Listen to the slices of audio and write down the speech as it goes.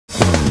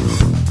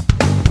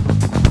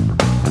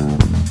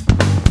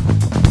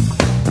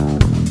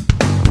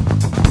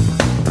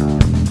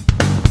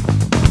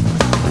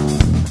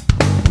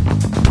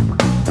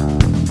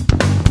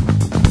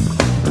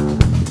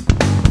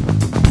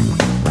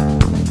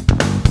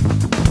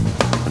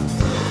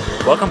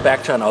Welcome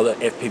back to another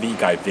FPV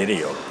Guy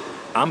video.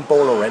 I'm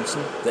Bo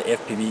Lorentzen, the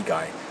FPV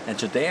Guy, and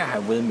today I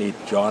have with me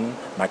Jon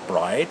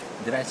McBride.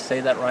 Did I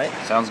say that right?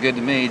 Sounds good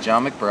to me,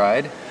 Jon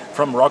McBride.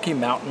 From Rocky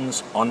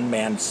Mountain's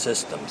Unmanned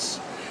Systems.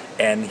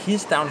 And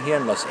he's down here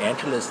in Los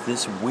Angeles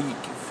this week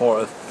for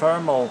a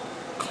thermal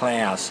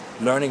class,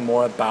 learning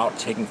more about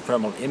taking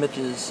thermal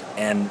images.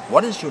 And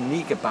what is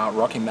unique about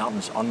Rocky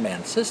Mountain's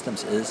Unmanned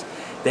Systems is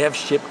they have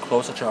shipped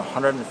closer to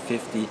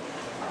 150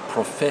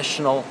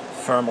 professional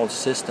thermal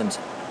systems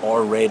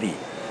already.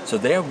 So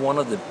they're one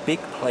of the big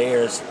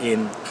players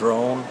in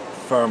drone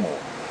thermal.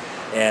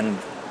 And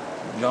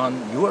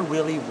Jon, you are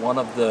really one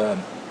of the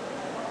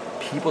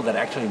people that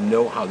actually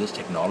know how this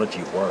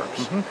technology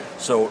works.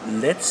 So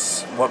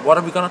what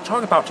are we going to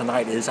talk about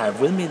tonight is I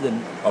have with me,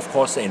 of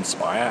course, the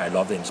Inspire. I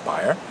love the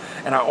Inspire.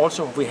 And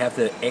we have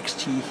the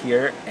XT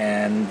here,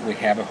 and we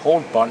have a whole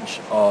bunch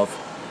of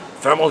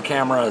thermal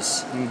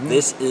cameras.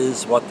 This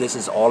is what this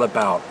is all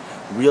about.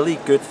 Really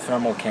good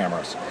thermal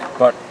cameras.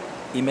 But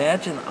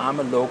imagine I'm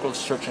a local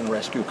search and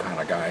rescue kind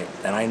of guy,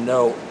 and I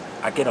know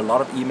I get a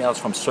lot of emails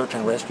from search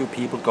and rescue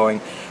people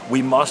going,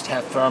 we must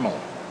have thermal.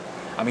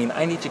 I mean,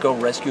 I need to go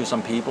rescue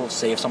some people,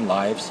 save some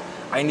lives.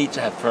 I need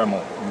to have thermal.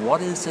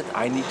 What is it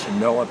I need to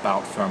know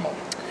about thermal?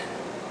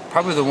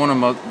 Probably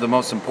one of the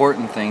most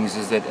important things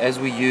is that as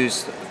we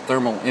use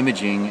thermal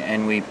imaging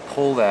and we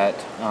pull that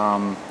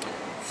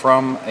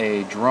from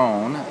a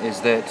drone,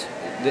 is that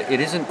it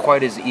isn't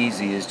quite as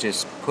easy as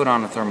just put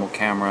on a thermal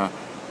camera.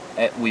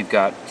 We've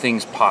got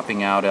things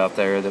popping out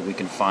there that we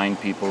can find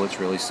people. It's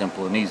really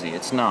simple and easy.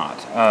 It's not.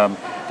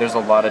 There's a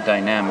lot of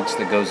dynamics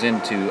that goes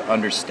into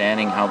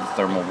understanding how the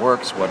thermal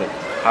works,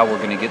 how we're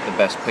going to get the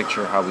best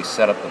picture, how we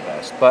set up the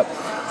best. But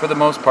for the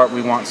most part,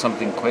 we want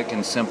something quick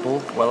and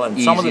simple. Well, and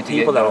some of the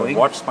people that have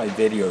watched my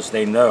videos,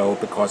 they know,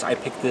 because I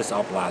picked this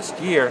up last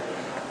year,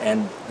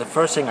 and the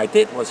first thing I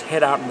did was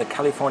head out in the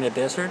California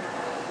desert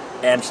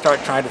and start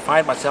trying to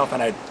find myself,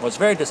 and I was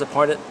very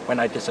disappointed when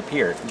I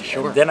disappeared.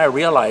 Sure. And then I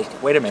realized,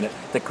 wait a minute,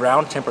 the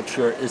ground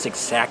temperature is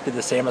exactly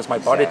the same as my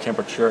body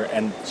temperature,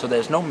 and so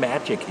there's no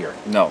magic here.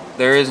 No,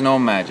 there is no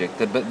magic.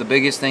 The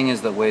biggest thing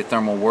is the way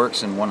thermal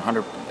works in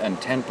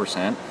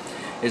 110%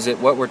 is that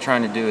what we're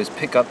trying to do is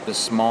pick up the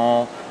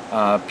small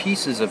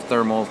pieces of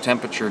thermal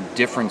temperature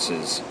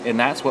differences, and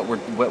that's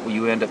what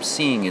you end up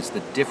seeing is the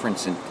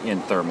difference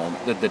in thermal,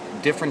 the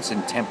difference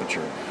in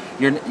temperature.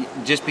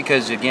 Just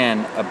because,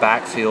 again, a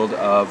backfield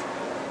of,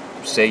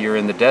 say you're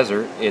in the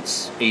desert,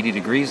 it's 80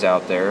 degrees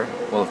out there.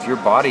 Well, if your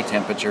body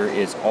temperature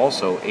is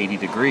also 80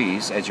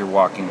 degrees as you're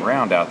walking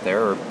around out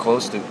there or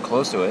close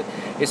to it,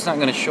 it's not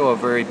going to show a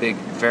very big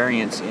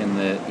variance in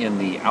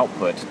the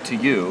output to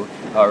you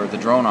or the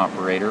drone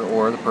operator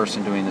or the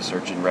person doing the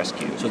search and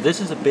rescue. So this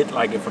is a bit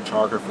like in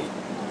photography.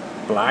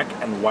 Black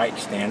and white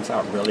stands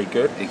out really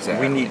good.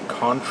 Exactly. We need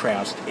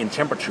contrast in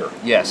temperature.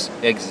 Yes,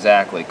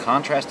 exactly.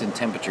 Contrast in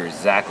temperature is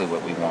exactly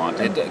what we want.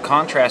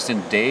 Contrast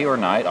in day or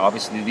night,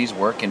 obviously these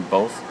work in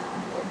both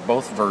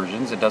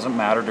versions. It doesn't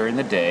matter during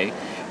the day,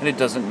 and it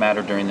doesn't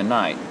matter during the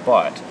night.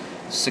 But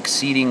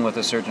succeeding with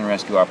a search and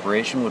rescue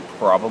operation would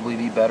probably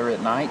be better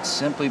at night,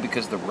 simply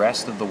because the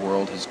rest of the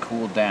world has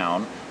cooled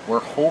down, where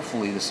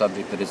hopefully the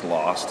subject that is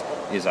lost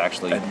is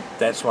actually. And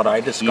that's what I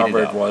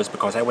discovered, was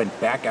because I went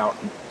back out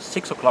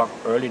 6 o'clock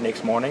early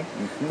next morning.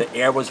 The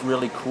air was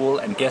really cool,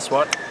 and guess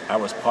what? I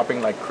was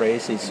popping like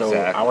crazy. So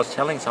I was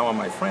telling some of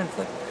my friends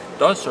that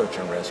does search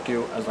and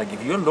rescue, I was like,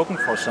 if you're looking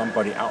for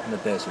somebody out in the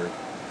desert,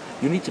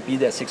 you need to be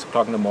there 6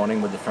 o'clock in the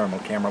morning with the thermal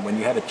camera when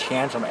you have a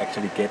chance of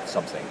actually get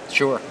something.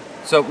 Sure.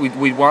 So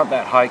we want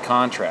that high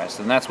contrast,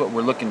 and that's what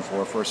we're looking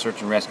for a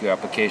search and rescue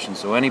application.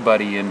 So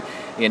anybody in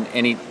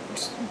any,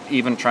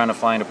 even trying to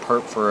find a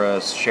perp for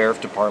a sheriff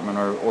department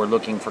or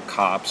looking for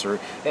cops or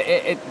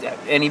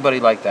anybody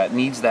like that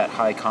needs that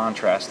high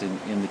contrast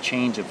in the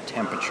change of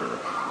temperature.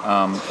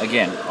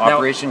 Again,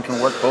 operation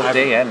can work both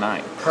day and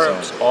night.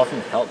 Perps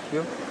often help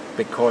you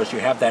because you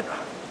have that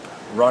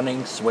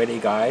running, sweaty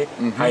guy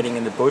hiding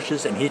in the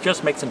bushes, and he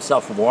just makes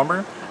himself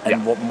warmer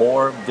and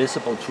more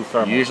visible to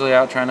thermal. Usually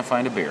out trying to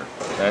find a beer.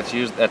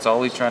 That's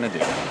all he's trying to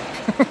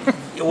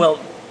do. Well,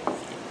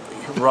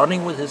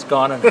 running with his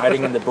gun and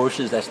hiding in the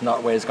bushes, that's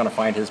not where he's going to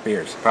find his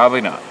beers.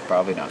 Probably not.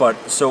 Probably not.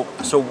 But so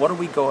what do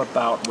we go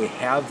about? We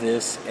have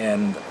this,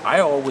 and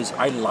I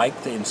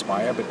like the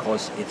Inspire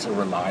because it's a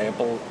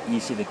reliable,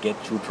 easy to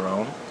get to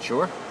drone.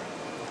 Sure.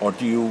 Or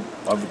do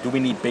we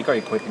need bigger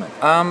equipment?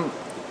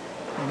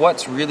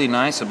 What's really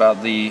nice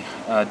about the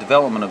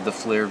development of the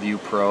FLIR View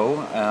Pro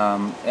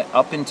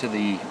up into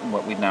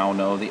what we now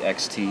know the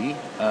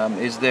XT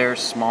is their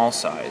small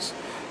size.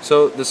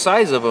 So the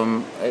size of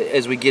them,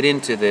 as we get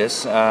into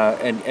this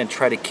and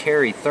try to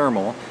carry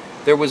thermal,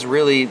 there was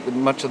really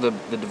much of the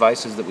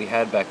devices that we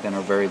had back then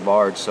are very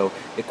large. So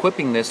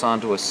equipping this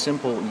onto a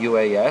simple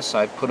UAS,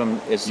 I've put them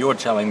as... You were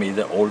telling me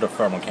the older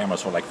thermal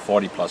cameras were like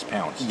 40 plus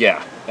pounds.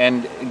 Yeah,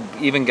 and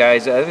even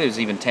guys, I think it was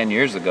even 10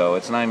 years ago,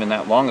 it's not even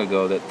that long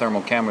ago that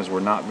thermal cameras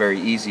were not very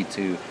easy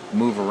to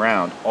move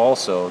around.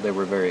 Also, they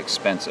were very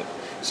expensive.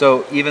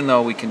 So even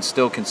though we can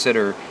still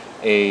consider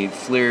a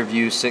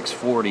FLIR-View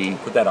 640,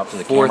 put that up to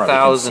the camera,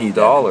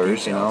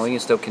 $4,000, you know, you can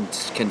still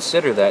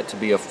consider that to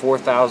be a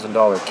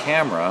 $4,000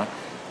 camera.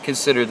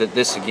 Consider that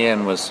this,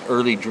 again, was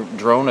early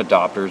drone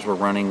adopters were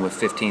running with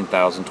 $15,000,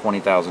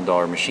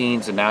 $20,000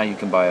 machines, and now you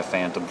can buy a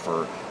Phantom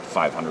for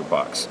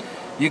 $500.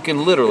 You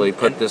can literally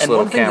put this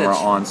little camera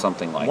on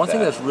something like that. One thing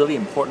that's really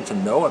important to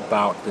know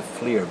about the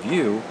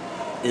FLIR-View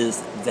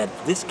is that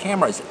this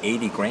camera is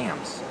 80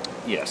 grams.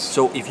 Yes.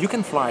 So if you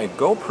can fly a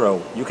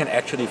GoPro, you can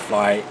actually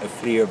fly a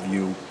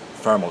FLIR-View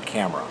thermal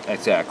camera.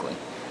 Exactly.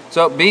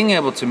 So being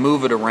able to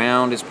move it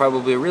around is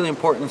probably a really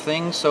important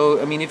thing.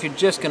 So, I mean, if you're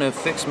just going to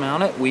fix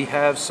mount it, we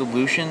have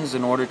solutions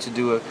in order to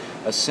do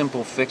a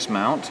simple fix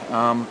mount.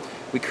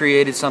 We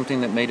created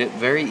something that made it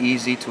very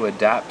easy to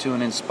adapt to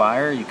an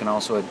Inspire. You can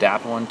also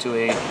adapt one to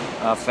a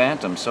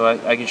Phantom. So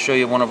I can show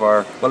you one of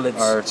our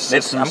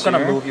systems. I'm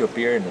going to move your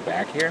beer in the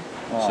back here.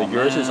 Oh, so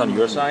yours is on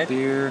your side.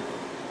 Beer.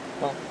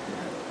 Well,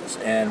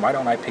 and why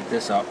don't I pick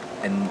this up,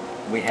 and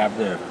we have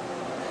the...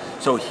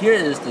 So here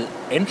is the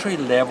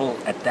entry-level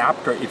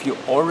adapter. If you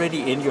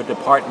already in your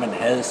department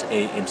has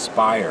a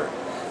Inspire,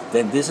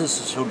 then this is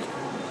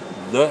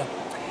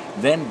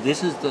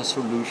the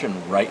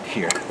solution right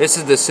here. This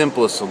is the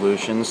simplest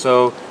solution.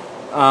 So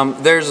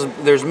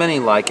there's many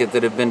like it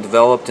that have been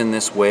developed in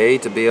this way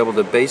to be able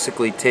to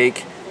basically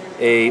take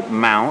a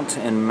mount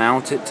and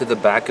mount it to the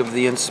back of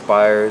the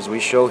Inspire, as we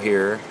show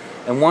here.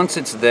 And once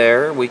it's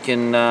there, we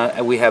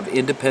have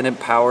independent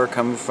power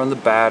coming from the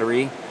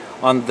battery.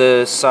 On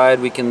the side,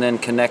 we can then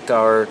connect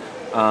our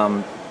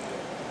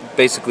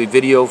basically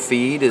video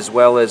feed as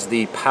well as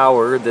the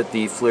power that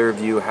the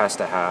FLIR-View has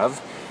to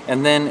have.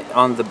 And then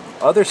on the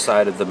other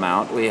side of the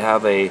mount, we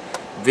have a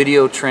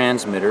video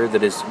transmitter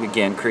that is,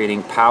 again,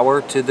 creating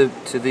power to the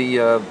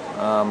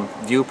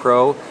View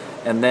Pro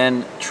and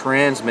then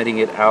transmitting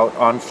it out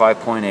on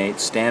 5.8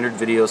 standard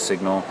video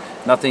signal.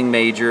 Nothing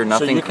major,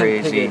 nothing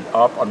crazy. So you can pick it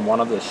up on one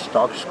of the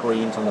stock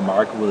screens on the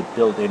market with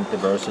built-in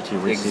diversity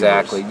receivers.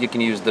 Exactly. You can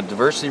use the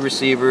diversity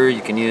receiver,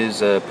 you can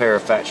use a pair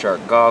of Fat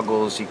Shark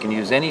goggles, you can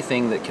use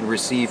anything that can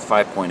receive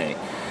 5.8.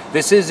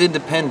 This is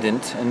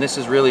independent, and this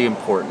is really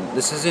important.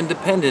 This is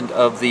independent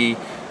of the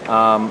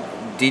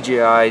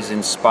DJI's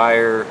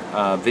Inspire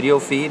video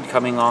feed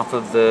coming off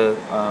of the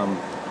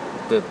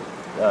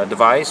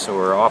device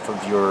or off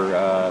of your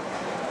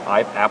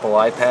Apple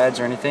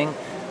iPads or anything.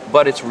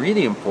 But it's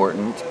really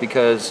important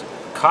because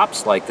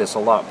cops like this a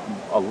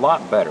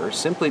lot better,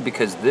 simply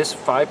because this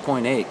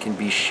 5.8 can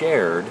be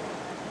shared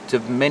to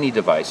many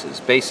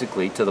devices,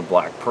 basically to the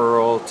Black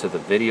Pearl, to the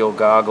video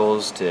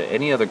goggles, to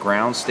any other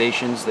ground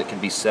stations that can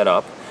be set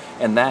up,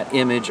 and that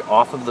image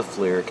off of the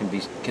FLIR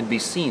can be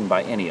seen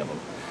by any of them.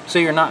 So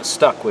you're not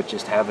stuck with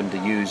just having to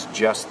use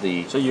just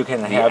the So you can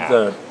have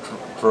the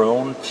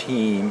drone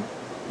team,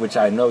 which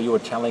I know you were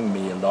telling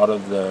me a lot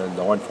of the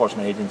law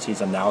enforcement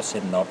agencies are now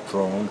setting up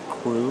drone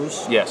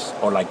crews. Yes.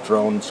 Or like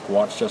drone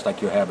squads, just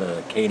like you have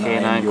a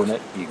K9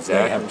 unit. Exactly.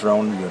 They have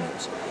drone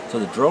units. So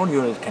the drone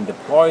unit can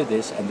deploy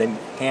this and then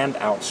hand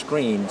out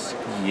screens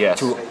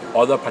to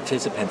other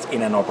participants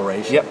in an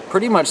operation. Yep,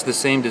 pretty much the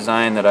same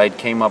design that I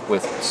came up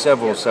with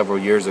several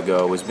years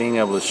ago was being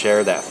able to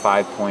share that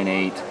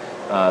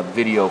 5.8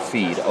 video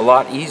feed. A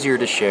lot easier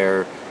to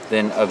share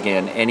than,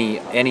 again,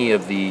 any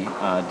of the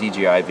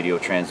DJI video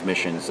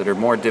transmissions that are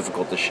more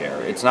difficult to share.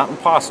 It's not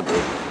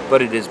impossible,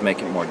 but it is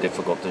making it more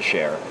difficult to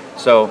share.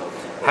 So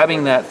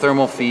having that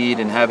thermal feed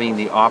and having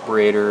the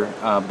operator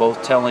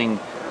both telling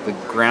the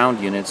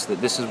ground units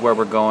that this is where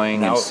we're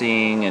going and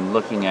seeing and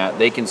looking at,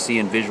 they can see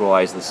and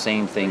visualize the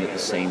same thing at the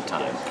same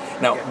time.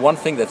 Now, one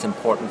thing that's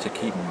important to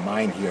keep in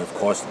mind here, of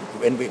course,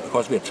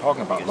 because we're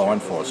talking about law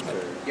enforcement,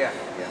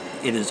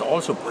 it is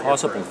also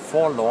possible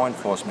for law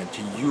enforcement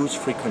to use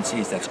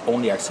frequencies that's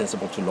only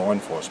accessible to law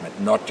enforcement,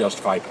 not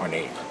just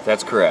 5.8.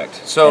 That's correct.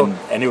 So,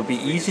 and it would be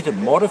easy to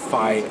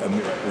modify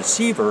a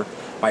receiver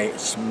by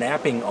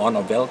snapping on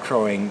or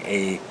velcroing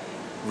a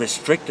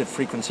restricted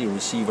frequency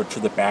receiver to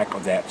the back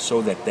of that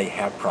so that they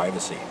have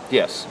privacy.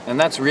 Yes, and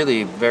that's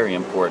really very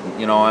important.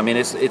 You know, I mean,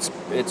 it's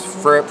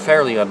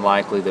fairly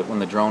unlikely that when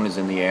the drone is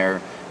in the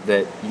air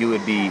that you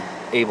would be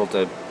able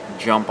to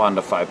jump onto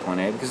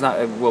 5.8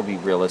 because we'll be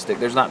realistic.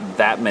 There's not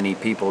that many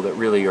people that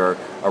really are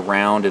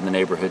around in the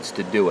neighborhoods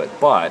to do it,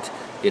 but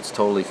it's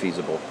totally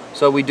feasible.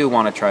 So we do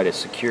want to try to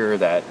secure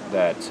that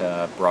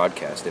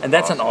broadcast. And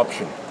that's an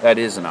option. That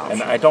is an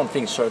option. And I don't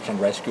think search and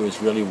rescue is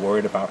really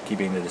worried about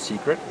keeping it a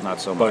secret. Not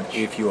so much. But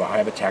if you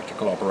have a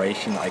tactical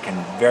operation, I can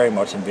very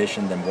much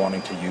envision them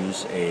wanting to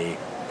use a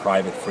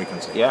private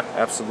frequency. Yeah,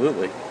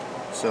 absolutely.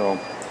 So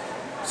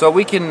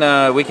we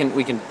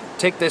can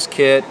take this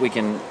kit, we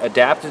can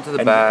adapt it to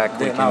the back.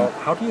 Now,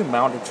 how do you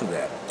mount it to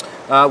that?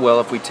 Well,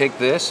 if we take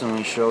this and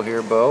we show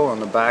here, Bo, on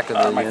the back of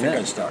the my unit.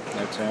 finger's stuck.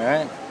 That's all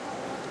right.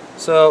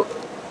 So,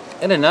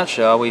 in a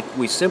nutshell,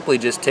 we simply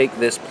just take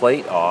this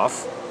plate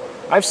off.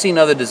 I've seen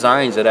other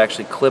designs that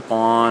actually clip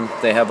on.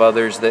 They have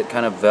others that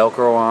kind of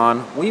Velcro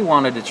on. We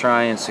wanted to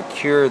try and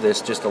secure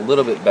this just a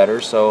little bit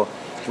better, so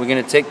we're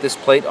going to take this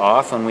plate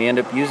off, and we end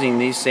up using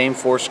these same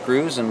 4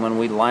 screws, and when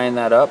we line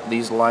that up,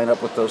 these line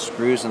up with those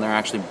screws, and they're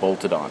actually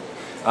bolted on.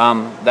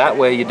 That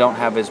way you don't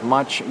have as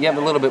much, you have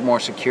a little bit more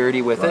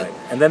security with it.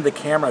 And then the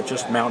camera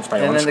just mounts by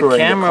unscrewing the collar.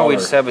 And then the camera, we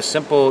just have a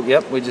simple,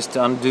 we just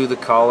undo the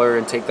collar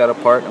and take that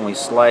apart, and we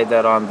slide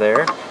that on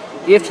there.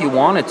 If you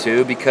wanted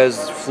to,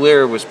 because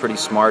FLIR was pretty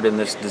smart in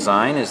this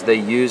design, is they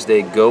used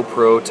a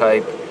GoPro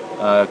type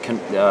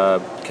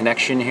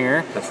connection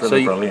here. That's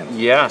really brilliant.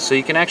 Yeah, so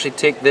you can actually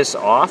take this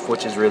off,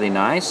 which is really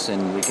nice,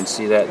 and we can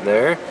see that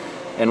there.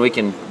 And we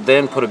can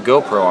then put a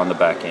GoPro on the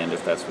back end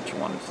if that's what you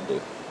wanted to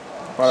do.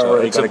 Well, so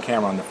it's got a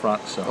camera on the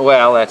front. So.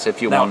 Well, that's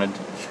if you wanted.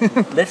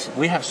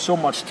 We have so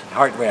much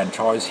hardware and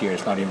toys here,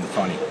 it's not even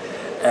funny.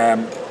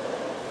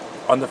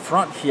 On the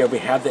front here we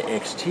have the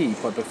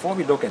XT, but before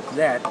we look at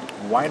that,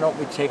 why don't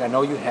we take, I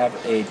know you have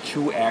a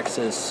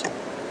 2-axis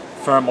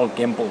thermal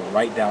gimbal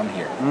right down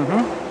here.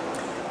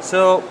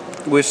 So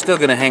we're still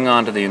going to hang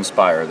on to the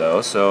Inspire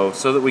though, so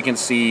that we can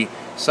see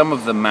some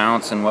of the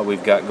mounts and what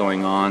we've got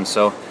going on.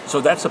 So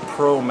that's a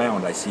Pro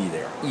mount I see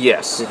there.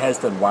 Yes. It has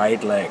the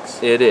wide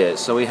legs. It is.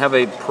 So we have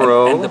a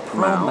Pro and the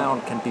Pro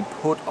mount can be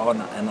put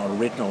on an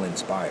original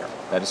Inspire.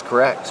 That is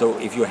correct. So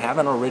if you have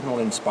an original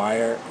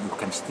Inspire, you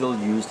can still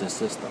use the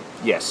system.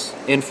 Yes.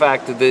 In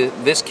fact,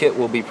 this kit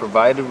will be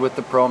provided with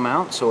the Pro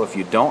mount, so if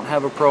you don't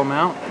have a Pro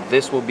mount,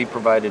 this will be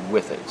provided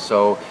with it.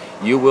 So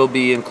you will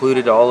be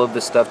included all of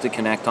the stuff to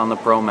connect on the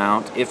Pro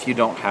mount if you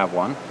don't have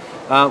one.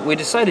 We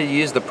decided to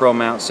use the Pro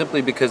mount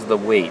simply because of the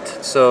weight.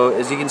 So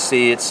as you can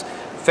see, it's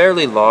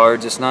fairly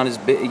large. It's not as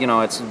big, you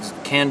know, it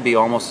can be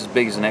almost as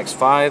big as an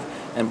X5,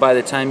 and by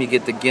the time you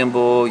get the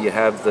gimbal, you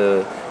have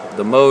the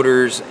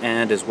motors,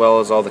 and as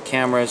well as all the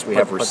cameras, we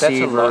have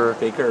receiver. But that's a lot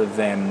bigger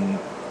than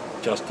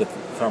just the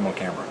thermal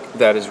camera.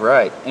 That is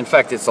right. In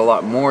fact, it's a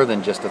lot more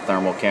than just a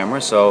thermal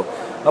camera. So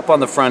up on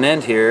the front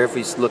end here, if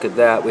we look at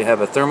that, we have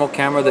a thermal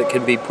camera that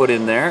can be put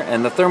in there,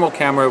 and the thermal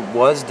camera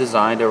was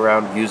designed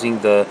around using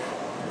the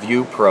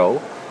View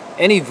Pro.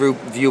 Any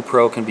View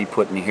Pro can be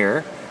put in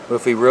here. But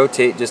if we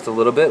rotate just a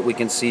little bit, we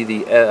can see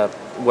the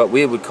what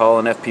we would call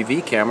an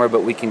FPV camera,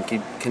 but we can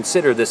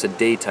consider this a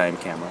daytime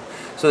camera.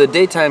 So the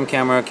daytime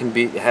camera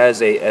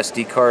has a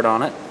SD card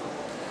on it,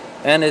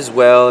 and as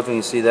well, if you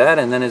can see that,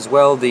 and then as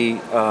well the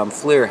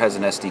FLIR has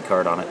an SD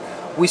card on it.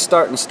 We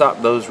start and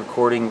stop those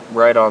recording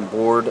right on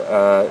board,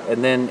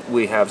 and then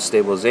we have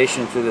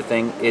stabilization through the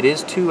thing. It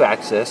is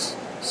 2-axis,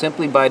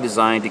 simply by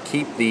design to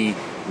keep the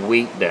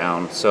weight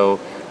down. So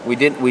we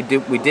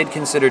did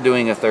consider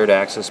doing a 3rd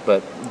axis,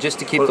 but just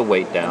to keep the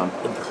weight down.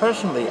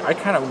 Personally, I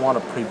kind of want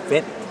to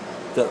prevent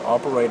the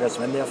operators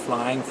when they're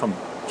flying from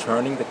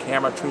turning the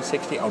camera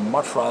 360. I'd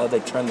much rather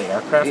they turn the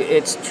aircraft.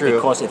 It's true.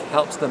 Because it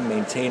helps them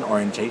maintain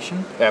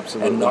orientation.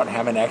 Absolutely. And not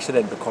have an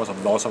accident because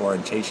of loss of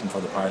orientation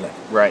for the pilot.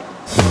 Right.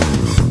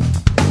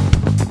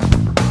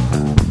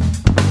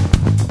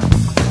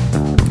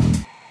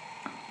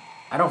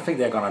 I don't think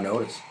they're going to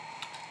notice.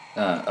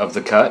 Of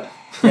the cut?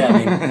 Yeah,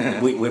 I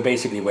mean, we're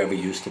basically where we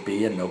used to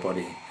be, and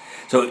nobody...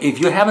 So if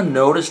you haven't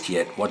noticed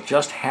yet, what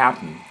just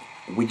happened,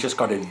 we just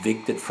got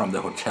evicted from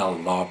the hotel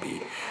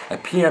lobby.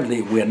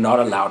 Apparently, we're not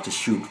allowed to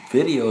shoot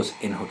videos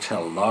in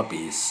hotel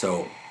lobbies,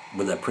 so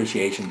with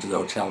appreciation to the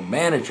hotel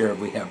manager,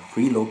 we have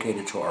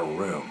relocated to our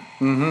room.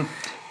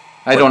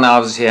 I don't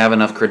obviously have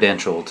enough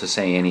credential to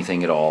say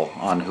anything at all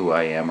on who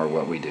I am or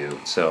what we do,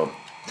 so...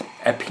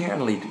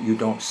 Apparently, you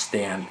don't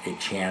stand a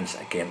chance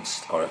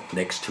against or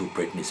next to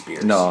Britney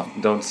Spears. No,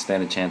 don't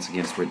stand a chance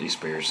against Britney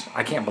Spears.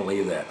 I can't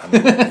believe that. I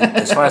mean,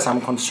 as far as I'm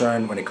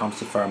concerned, when it comes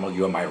to thermal,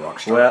 you're my rock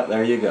star. Well,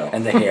 there you go.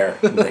 And the hair,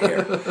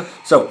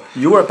 So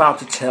you were about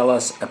to tell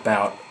us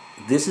about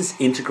this is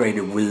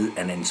integrated with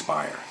an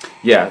Inspire.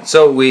 Yeah.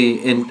 So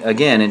we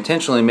again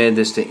intentionally made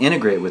this to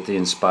integrate with the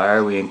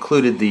Inspire. We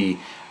included the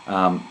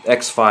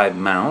X5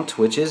 mount,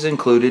 which is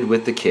included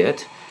with the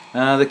kit.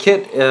 The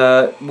kit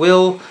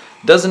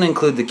doesn't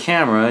include the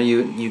camera.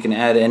 You can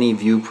add any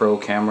View Pro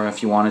camera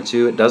if you wanted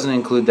to. It doesn't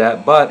include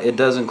that, but it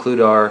does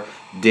include our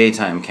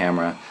daytime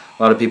camera.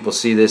 A lot of people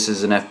see this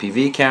as an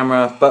FPV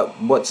camera, but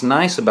what's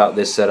nice about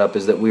this setup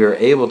is that we are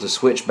able to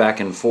switch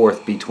back and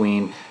forth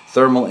between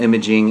thermal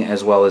imaging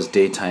as well as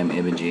daytime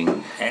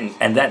imaging.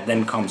 And that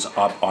then comes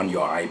up on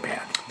your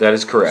iPad. That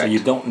is correct. So you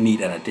don't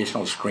need an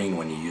additional screen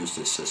when you use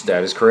this system.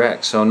 That is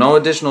correct. So no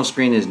additional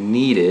screen is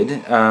needed.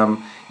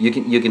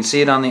 You can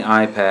see it on the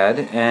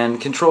iPad, and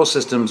control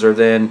systems are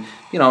then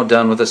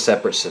done with a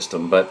separate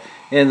system. But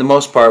in the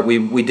most part,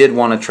 we did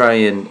want to try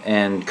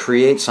and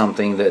create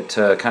something that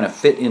kind of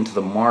fit into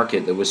the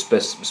market that was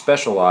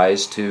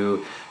specialized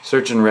to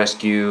search and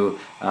rescue,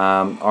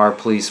 our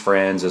police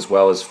friends as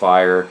well as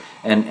fire,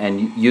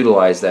 and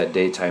utilize that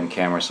daytime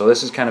camera. So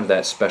this is kind of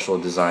that special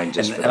design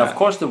just for that. And of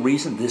course the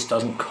reason this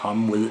doesn't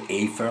come with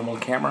a thermal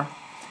camera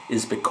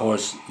is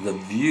because the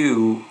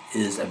View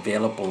is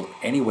available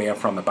anywhere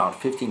from about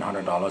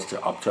 $1,500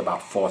 to up to about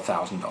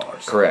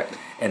 $4,000. Correct.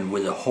 And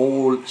with a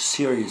whole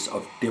series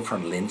of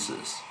different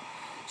lenses.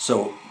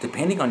 So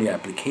depending on your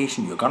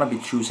application, you're going to be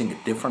choosing a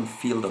different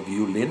field of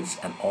view lens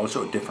and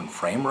also a different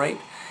frame rate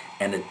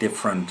and a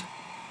different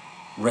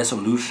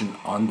resolution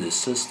on this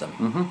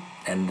system.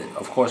 And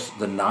of course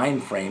the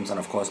 9 frames, and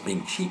of course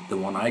being cheap, the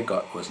one I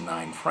got was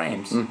 9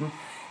 frames,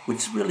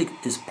 which really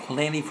is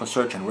plenty for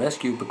search and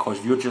rescue,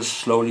 because you're just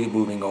slowly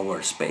moving over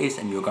a space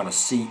and you're going to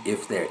see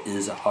if there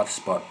is a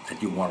hotspot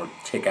that you want to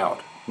check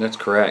out. That's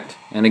correct.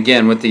 And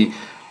again, with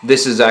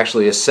this is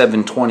actually a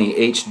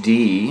 720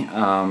 HD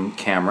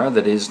camera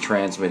that is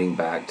transmitting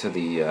back to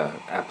the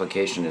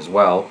application as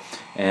well,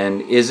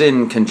 and is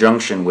in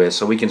conjunction with,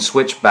 so we can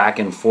switch back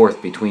and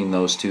forth between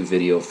those 2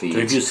 video feeds.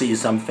 So if you see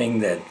something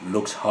that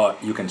looks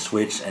hot, you can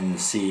switch and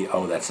see,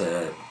 oh, that's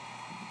a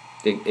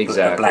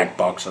black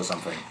box or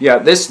something. Yeah,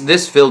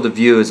 this field of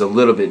view is a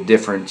little bit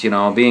different. You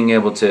know, being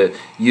able to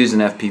use an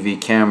FPV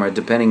camera,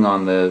 depending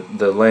on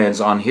the lens.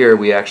 On here,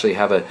 we actually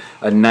have a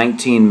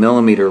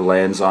 19mm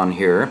lens on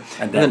here,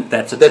 and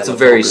that's a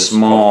very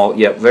small,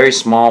 very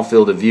small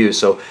field of view.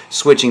 So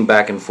switching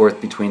back and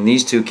forth between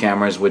these 2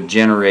 cameras would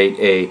generate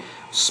a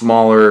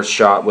smaller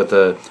shot with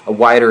a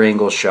wider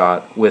angle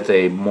shot with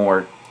a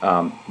more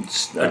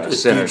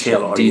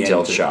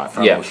detailed shot.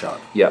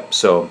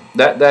 So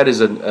that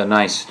is a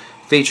nice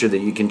feature that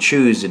you can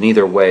choose in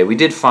either way. We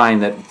did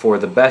find that for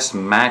the best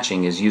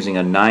matching is using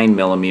a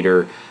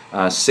 9mm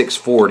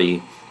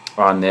 640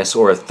 on this,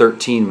 or a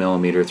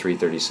 13mm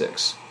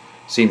 336.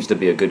 Seems to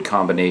be a good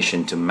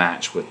combination to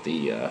match with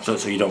the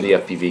so you don't the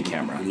FPV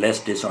camera. Less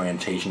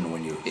disorientation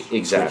when you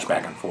switch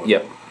back and forth.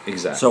 Yep,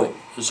 exactly.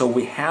 So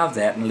we have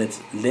that, and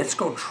let's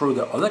go through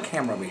the other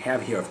camera we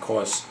have here. Of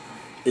course,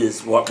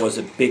 is what was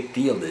a big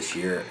deal this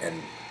year,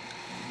 and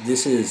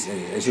this is,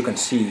 as you can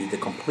see, the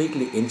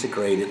completely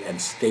integrated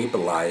and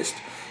stabilized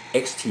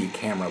XT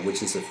camera,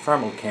 which is a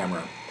thermal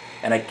camera.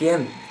 And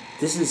again,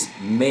 this is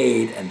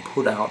made and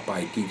put out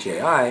by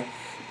DJI,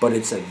 but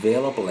it's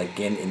available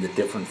again in the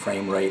different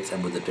frame rates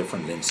and with the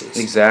different lenses.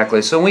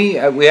 Exactly. So we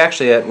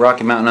actually at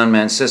Rocky Mountain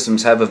Unmanned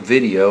Systems have a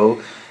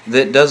video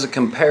that does a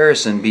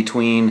comparison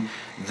between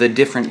the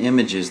different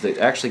images that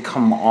actually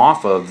come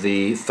off of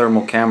the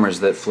thermal cameras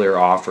that FLIR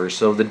offers.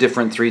 So the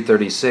different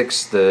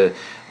 336, the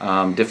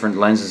different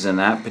lenses in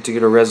that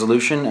particular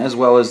resolution, as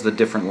well as the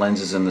different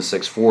lenses in the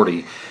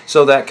 640.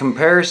 So that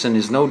comparison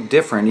is no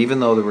different,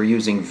 even though they were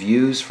using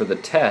views for the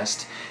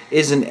test,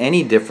 isn't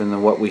any different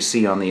than what we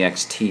see on the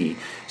XT.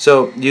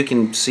 So you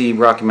can see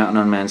Rocky Mountain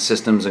Unmanned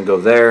Systems and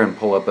go there and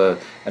pull up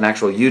an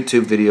actual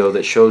YouTube video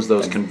that shows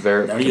those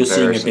comparisons. Now you're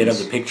seeing a bit of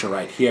the picture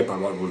right here,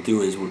 but what we'll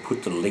do is we'll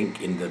put the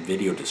link in the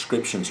video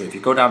description. So if you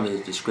go down to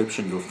the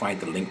description, you'll find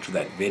the link to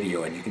that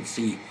video, and you can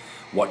see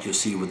what you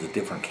see with the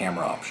different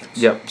camera options.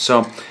 Yep.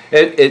 So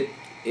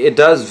it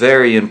does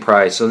vary in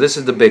price. So this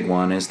is the big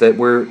one, is that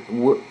we're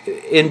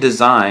in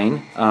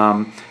design.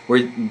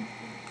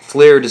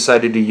 FLIR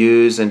decided to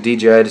use, and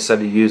DJI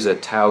decided to use, a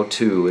Tau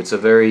 2. It's a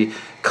very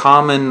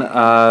common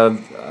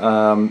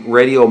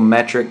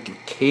radiometric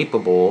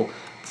capable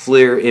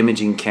FLIR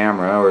imaging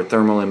camera, or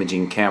thermal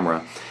imaging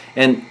camera.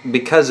 And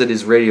because it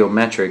is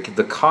radiometric,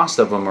 the cost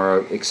of them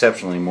are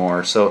exceptionally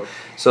more. So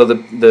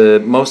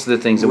the most of the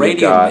things that we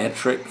got.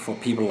 Radiometric, for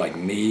people like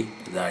me,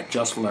 that I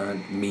just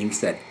learned, means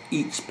that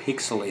each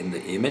pixel in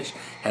the image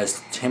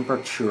has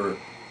temperature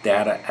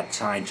data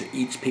assigned to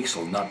each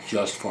pixel, not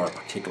just for a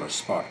particular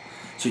spot.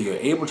 So you're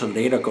able to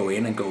later go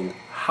in and go,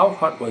 how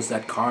hot was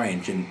that car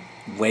engine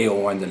way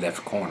over in the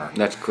left corner?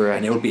 That's correct.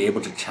 And it will be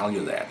able to tell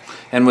you that.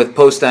 And with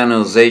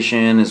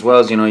post-analyzation, as well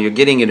as, you're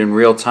getting it in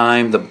real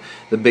time.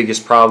 The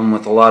biggest problem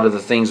with a lot of the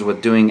things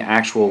with doing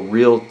actual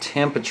real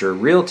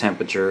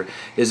temperature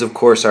is, of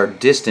course, our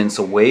distance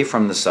away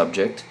from the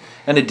subject,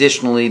 and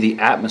additionally the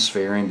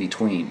atmosphere in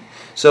between.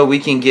 So we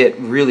can get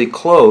really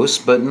close,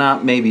 but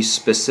not maybe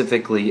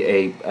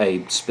specifically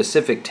a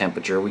specific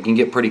temperature. We can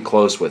get pretty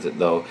close with it,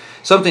 though.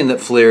 Something that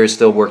FLIR is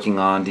still working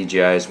on,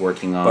 DJI is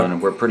working on,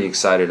 and we're pretty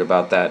excited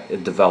about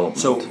that development.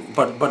 So,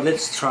 but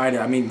let's try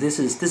to. I mean, this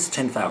is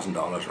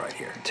 $10,000 right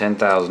here.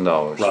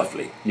 $10,000,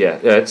 roughly. Yeah,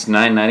 it's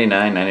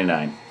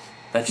 $999.99.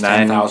 That's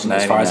 10,000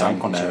 as far as I'm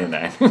concerned.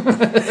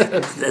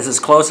 That's as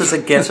close as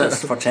it gets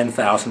us for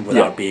 10,000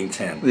 without being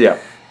 10. Yeah.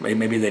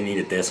 Maybe they need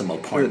a decimal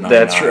point.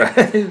 That's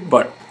right.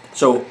 But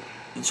so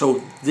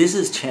this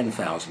is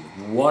 10,000.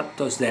 What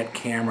does that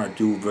camera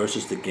do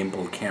versus the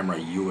gimbal camera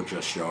you were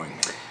just showing me?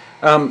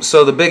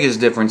 So the biggest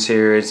difference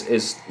here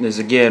is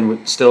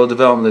again still a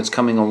development that's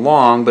coming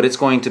along, but it's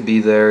going to be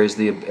there, is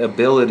the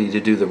ability to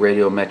do the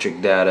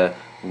radiometric data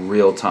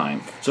real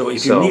time. So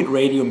if you need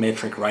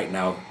radiometric right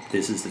now,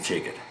 this is the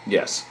ticket.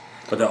 Yes.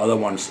 But the other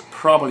ones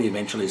probably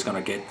eventually is going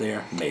to get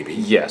there, maybe.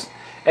 Yes.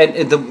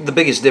 And the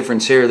biggest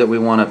difference here that we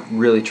want to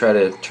really try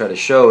to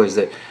show is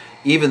that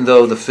even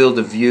though the field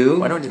of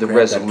view, the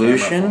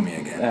resolution, that for me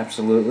again?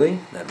 Absolutely,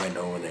 that went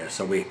over there.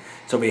 So we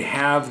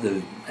have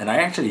and I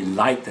actually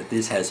like that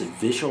this has a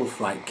visual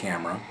flight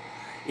camera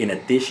in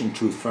addition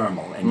to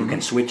thermal, and you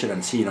can switch it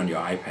and see it on your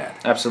iPad.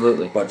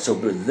 Absolutely. But so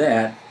with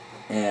that,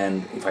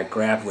 and if I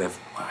grab,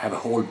 I have a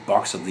whole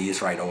box of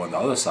these right over on the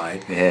other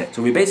side. Yeah.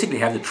 So we basically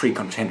have the 3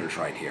 contenders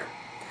right here.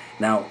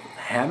 Now,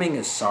 having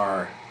a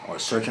SAR, or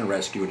Search and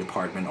Rescue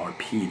Department, or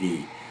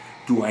PD,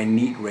 do I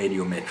need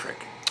radiometric?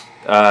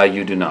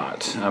 You do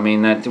not. I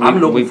mean, that I'm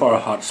looking for a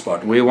hot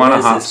spot. We want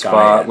a hot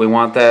spot. At? We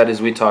want that,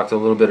 as we talked a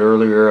little bit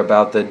earlier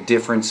about the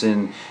difference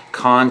in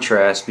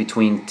contrast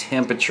between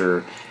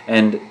temperature.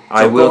 And so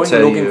I will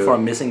tell you, looking for a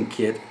missing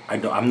kit.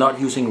 I'm not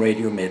using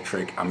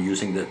radiometric. I'm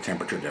using the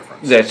temperature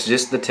difference. That's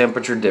just the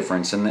temperature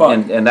difference, and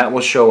that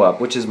will show up,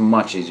 which is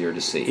much easier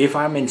to see. If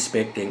I'm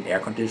inspecting air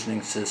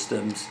conditioning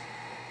systems,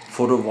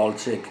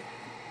 photovoltaic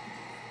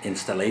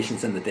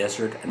installations in the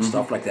desert and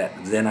stuff like that,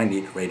 then I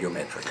need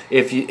radiometric.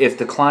 If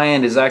the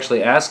client is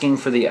actually asking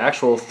for the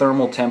actual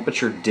thermal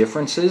temperature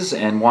differences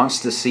and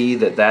wants to see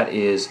that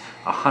is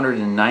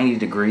 190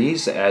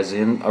 degrees, as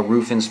in a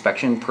roof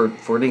inspection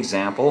for an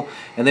example,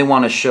 and they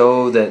want to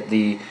show that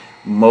the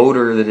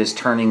motor that is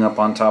turning up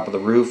on top of the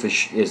roof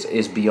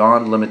is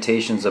beyond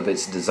limitations of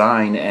its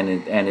design, and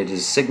it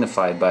is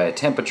signified by a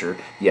temperature,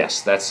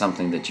 yes, that's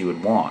something that you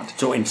would want.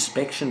 So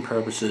inspection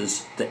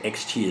purposes, the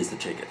XT is the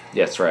ticket.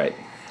 That's right.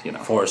 You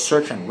know. For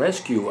search and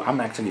rescue, I'm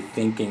actually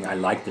thinking I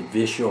like the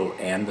visual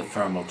and the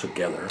thermal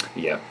together.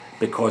 Yeah.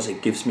 Because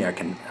it gives me, I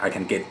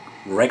can get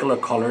regular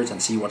colors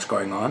and see what's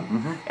going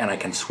on, and I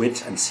can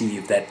switch and see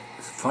if that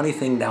funny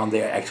thing down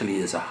there actually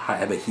is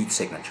have a heat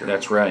signature.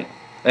 That's right.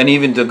 And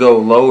even to go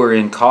lower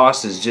in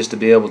cost is just to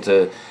be able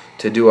to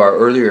do our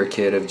earlier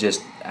kit of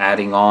just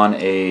adding on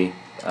a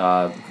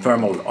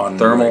thermal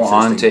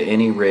onto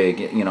any rig.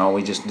 You know,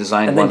 we just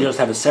designed and one, then just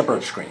have a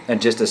separate screen. And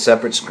just a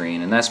separate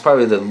screen, and that's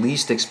probably the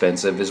least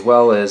expensive, as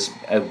well as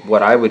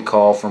what I would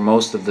call for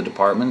most of the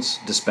departments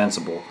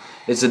dispensable.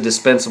 It's a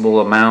dispensable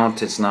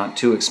amount. It's not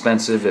too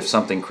expensive. If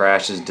something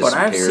crashes, disappears.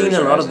 But I've seen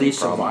a lot of these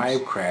problems.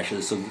 survive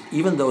crashes. So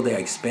even though they're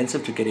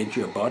expensive to get into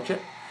your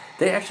budget,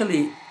 they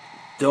actually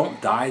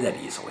don't die that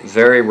easily.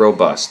 Very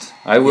robust.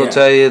 I will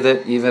tell you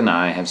that even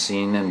I have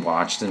seen and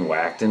watched and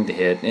whacked and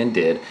hit and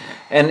did,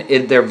 and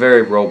they're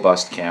very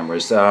robust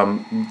cameras.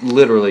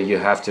 Literally, you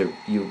have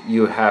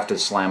to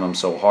slam them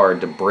so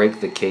hard to break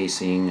the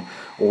casing,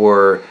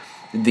 or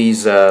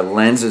these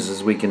lenses,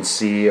 as we can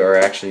see, are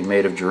actually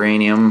made of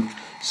germanium.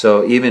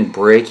 So even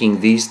breaking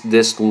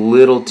this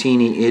little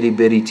teeny itty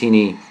bitty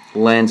teeny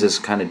lens is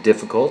kind of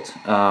difficult.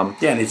 And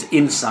it's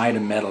inside a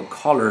metal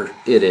collar.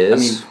 It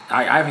is. I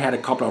mean, I've had a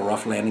couple of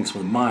rough landings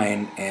with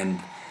mine, and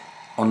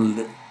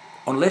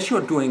unless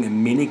you're doing a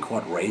mini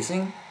quad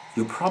racing,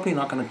 you're probably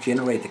not going to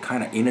generate the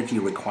kind of energy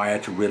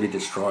required to really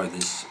destroy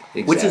this.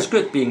 Exactly. Which is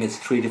good, being it's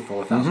 $3,000 to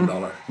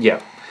 $4,000.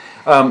 Yeah,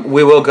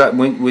 we will got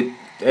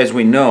as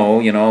we know,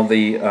 you know,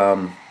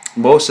 the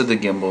most of the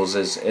gimbals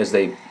as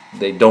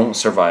they don't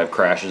survive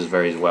crashes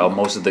very well.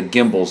 Most of the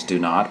gimbals do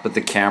not, but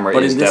the camera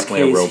is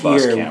definitely a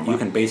robust camera. You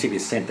can basically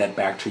send that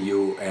back to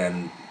you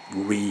and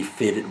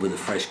refit it with a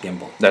fresh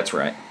gimbal. That's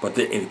right. But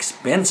the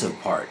expensive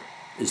part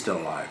is still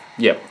alive.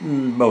 Yep.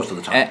 Most of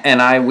the time.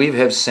 And we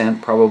have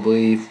sent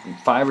probably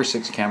 5 or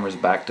 6 cameras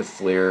back to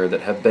FLIR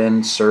that have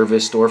been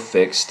serviced or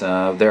fixed.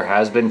 There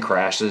has been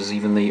crashes.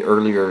 Even the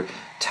earlier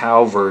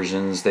TAO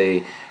versions,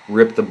 they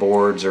rip the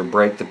boards or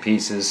break the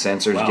pieces,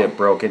 sensors get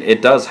broken.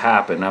 It does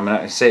happen. I'm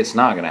not say it's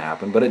not going to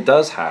happen, but it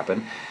does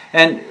happen.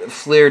 And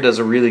FLIR does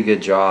a really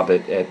good job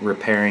at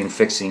repairing,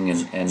 fixing,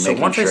 and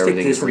making sure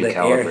everything is recalibrated. So once I stick this in the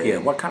air here,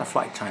 what kind of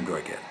flight time do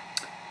I get?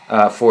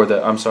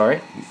 I'm sorry?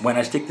 When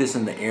I stick this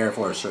in the air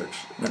for a search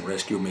and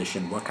rescue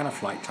mission, what kind of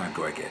flight time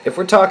do I get? If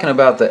we're talking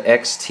about the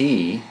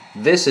XT,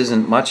 this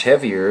isn't much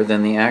heavier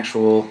than the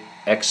actual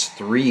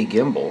X3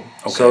 gimbal.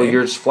 Okay. So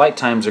your flight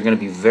times are going to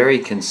be very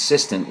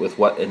consistent with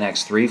what an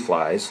X3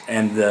 flies.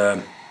 And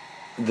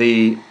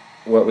the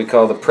what we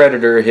call the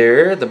Predator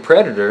here, the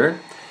Predator,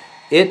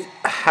 it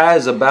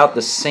has about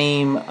the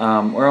same,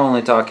 we're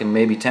only talking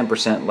maybe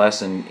 10%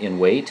 less in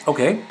weight.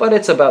 Okay. But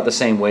it's about the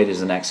same weight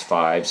as an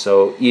X5,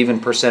 so even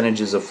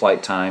percentages of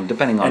flight time,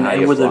 depending on how you fly.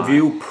 And with the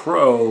View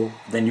Pro,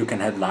 then you can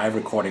have live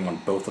recording on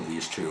both of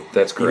these two.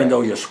 That's correct. Even though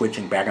you're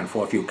switching back and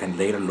forth, you can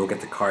later look at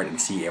the card and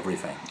see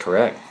everything.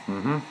 Correct.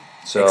 Mm-hmm.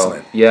 So,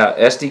 excellent. Yeah,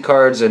 SD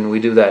cards, and we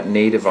do that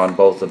native on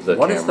both of the cameras.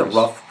 What is the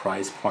rough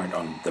price point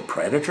on the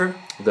Predator?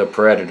 The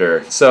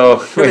Predator. So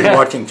you've been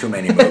watching too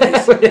many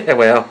movies. Yeah,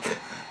 well,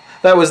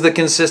 that was the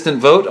consistent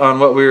vote on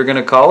what we were going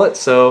to call it.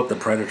 So the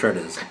Predator it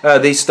is.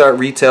 They start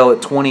retail at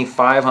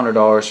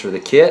 $2,500 for the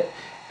kit.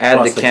 Add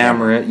plus the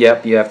camera.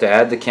 Yep, you have to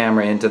add the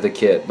camera into the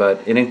kit,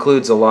 but it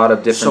includes a lot of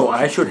different. So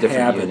I should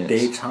have units. A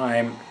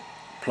daytime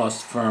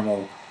plus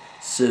thermal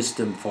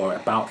system for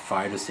about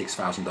 $5,000 to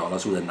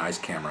 $6,000 with a nice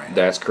camera in it.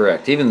 That's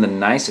correct. Even the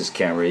nicest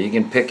camera, you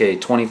can pick a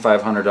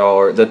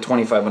 $2,500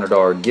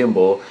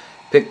 gimbal.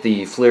 Pick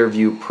the FLIR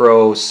View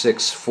Pro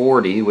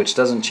 640, which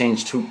doesn't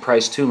change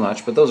price too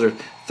much, but those are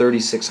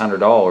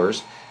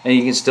 $3,600, and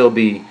you can still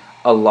be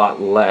a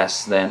lot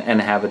less than, and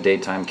have a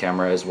daytime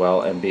camera as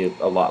well, and be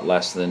a lot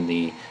less than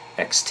the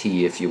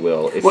XT, if you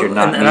will, if you're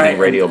not needing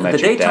radiometric data. The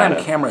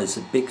daytime camera is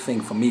a big thing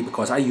for me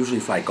because I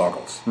usually fly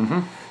goggles.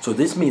 Mm-hmm. So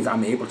this means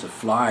I'm able to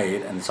fly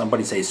it, and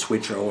somebody says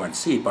switch over and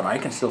see it, but I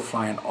can still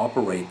fly and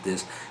operate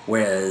this,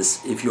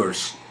 whereas if you're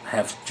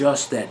have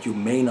just that, you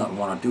may not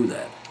want to do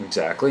that.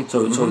 Exactly.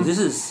 So so this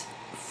is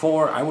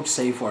I would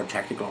say for a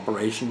tactical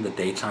operation, the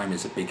daytime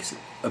is a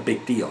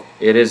big deal.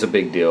 It is a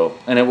big deal,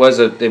 and it was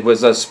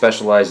a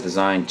specialized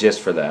design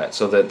just for that,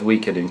 so that we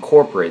could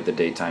incorporate the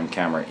daytime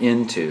camera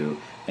into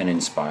an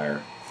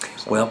Inspire.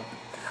 So. Well,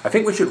 I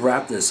think we should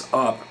wrap this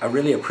up. I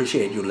really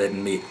appreciate you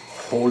letting me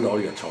hold all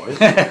your toys.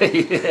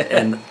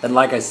 and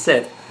like I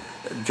said,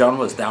 Jon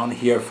was down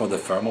here for the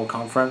thermal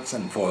conference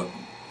and for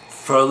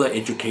further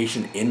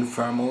education in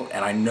thermal,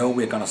 and I know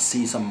we're gonna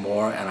see some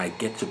more, and I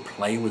get to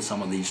play with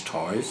some of these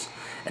toys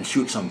and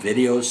shoot some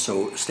videos.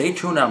 So stay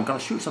tuned. I'm gonna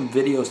shoot some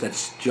videos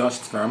that's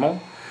just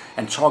thermal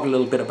and talk a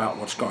little bit about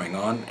what's going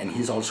on, and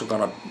he's also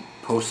gonna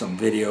post some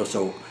videos.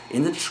 So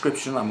in the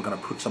description I'm gonna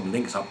put some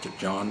links up to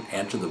Jon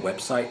and to the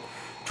website,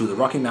 to the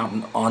Rocky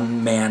Mountain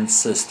Unmanned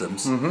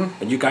Systems.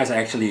 And you guys are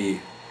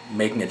actually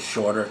making it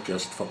shorter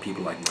just for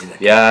people like me.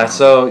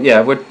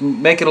 We'd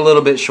make it a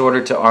little bit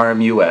shorter to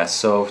RMUS.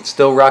 So it's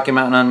still Rocky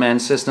Mountain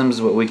Unmanned Systems,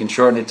 but we can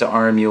shorten it to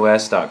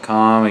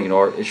RMUS.com. We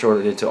can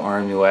shorten it to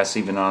RMUS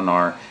even on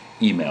our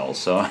emails.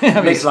 So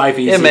it makes life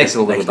easier. It makes it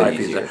a little bit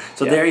easier.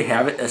 So there you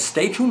have it.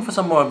 Stay tuned for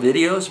some more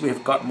videos.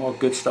 We've got more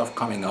good stuff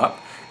coming up.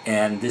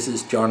 And this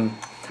is Jon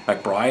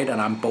McBride,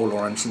 and I'm Bo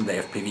Lorentzen, the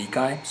FPV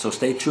guy. So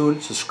stay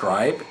tuned,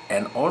 subscribe,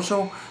 and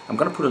also I'm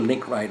going to put a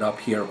link right up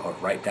here, or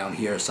right down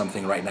here, or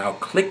something right now.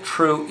 Click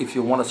through if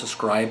you want to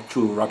subscribe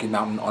to Rocky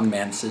Mountain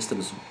Unmanned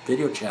Systems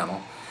video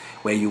channel,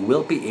 where you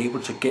will be able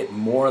to get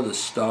more of the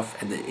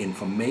stuff and the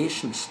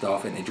information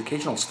stuff and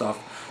educational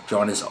stuff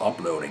Jon is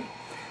uploading.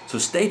 So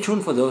stay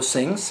tuned for those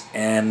things,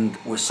 and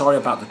we're sorry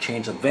about the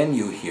change of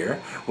venue here.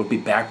 We'll be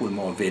back with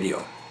more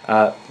video.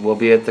 We'll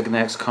be at the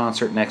next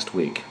concert next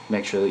week.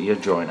 Make sure that you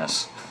join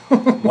us.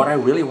 What I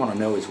really want to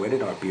know is, where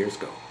did our beers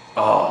go?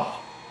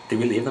 Oh, did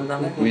we leave them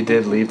down there? We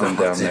did leave them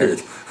down there.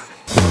 Dude.